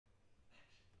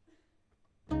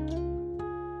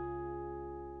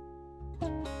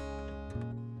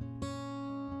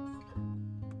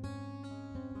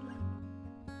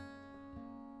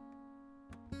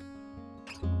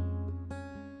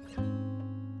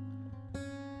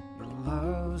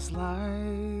love's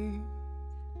like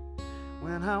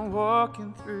when I'm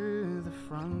walking through the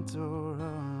front door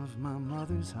of my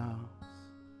mother's house,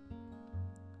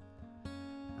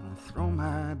 and I throw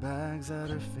my bags at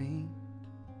her feet.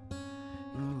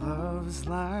 Your love's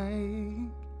like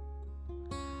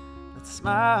that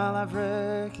smile I've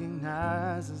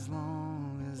recognized as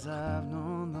long as I've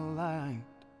known the light,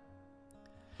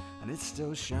 and it's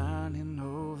still shining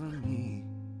over me.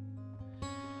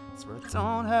 It's where I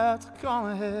don't have to call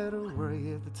ahead or worry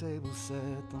if the table's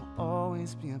set. There'll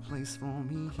always be a place for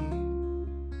me here.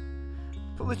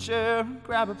 Pull a chair,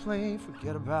 grab a plate,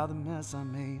 forget about the mess I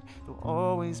made. There'll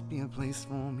always be a place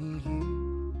for me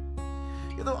here.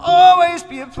 Yeah, there'll always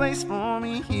be a place for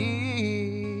me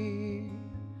here.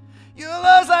 Your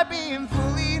love's like being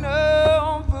fully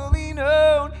known,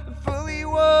 and fully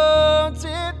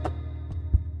wanted.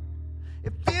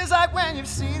 It feels like when you've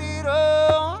seen it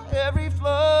all, every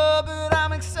flaw, but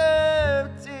I'm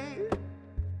accepted.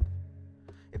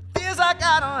 It feels like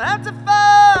I don't have to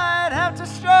fight, have to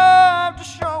strive to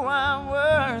show I'm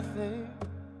worth it.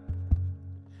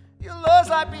 Your love's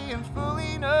like being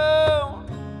fully known.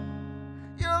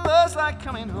 Your love's like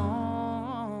coming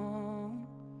home.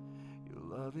 Your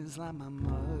love is like my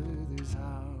mother's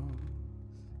house.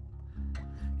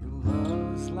 Your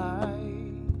love's like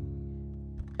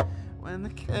when the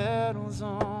kettle's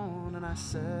on and I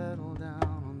settle down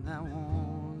on that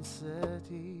warm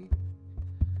settee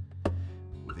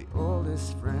with the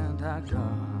oldest friend I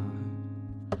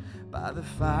got by the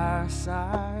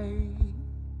fireside,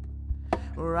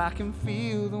 where I can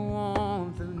feel the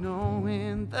warmth of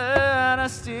knowing that I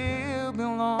still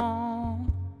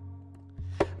belong.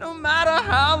 No matter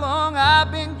how long I've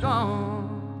been gone,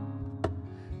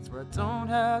 it's where I don't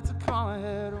have to call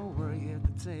ahead or worry if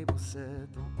the table's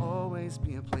set. There'll always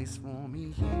be a place for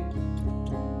me here.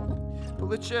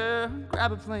 Pull a chair,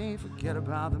 grab a plate, forget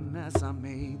about the mess I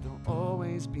made. There'll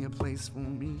always be a place for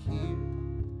me here.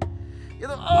 Yeah,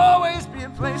 there'll always be a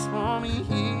place for me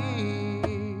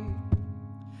here.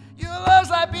 Your love's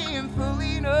like being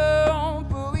fully known,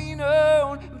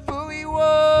 and fully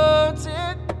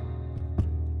wanted.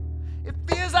 It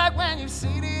feels like when you've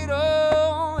seen it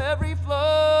all, every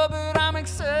flaw, but I'm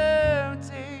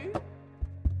accepted.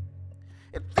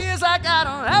 It feels like I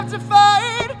don't have to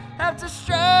fight, have to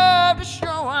strive to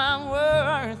show I'm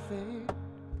worth it.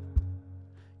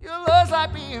 Your love's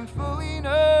like being fully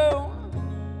known.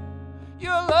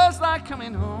 Your love's like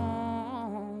coming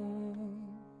home.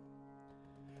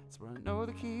 It's where I know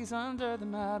the key's under the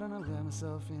mat and I let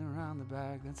myself in around the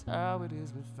back. That's how it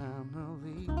is with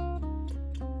family.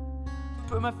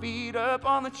 Put my feet up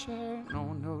on the chair, no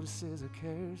one notices or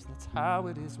cares. That's how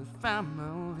it is with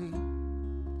family.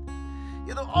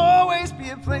 Yeah, there'll always be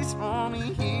a place for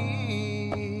me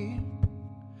here.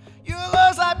 Your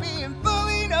love's like being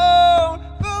fully known,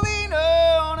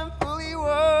 and fully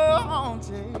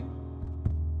wanted.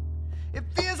 It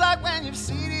feels like when you've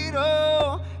seen it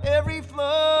all, every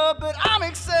flaw, but I'm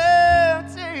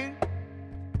accepted.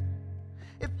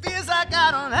 It feels like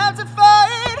I don't have to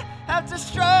fight, have to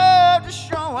strive to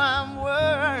show I'm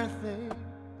worth it.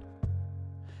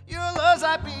 Your love's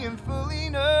like being fully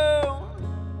known.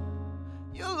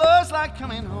 Your love's like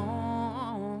coming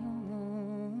home.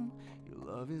 Your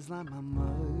love is like my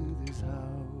mother's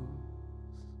house.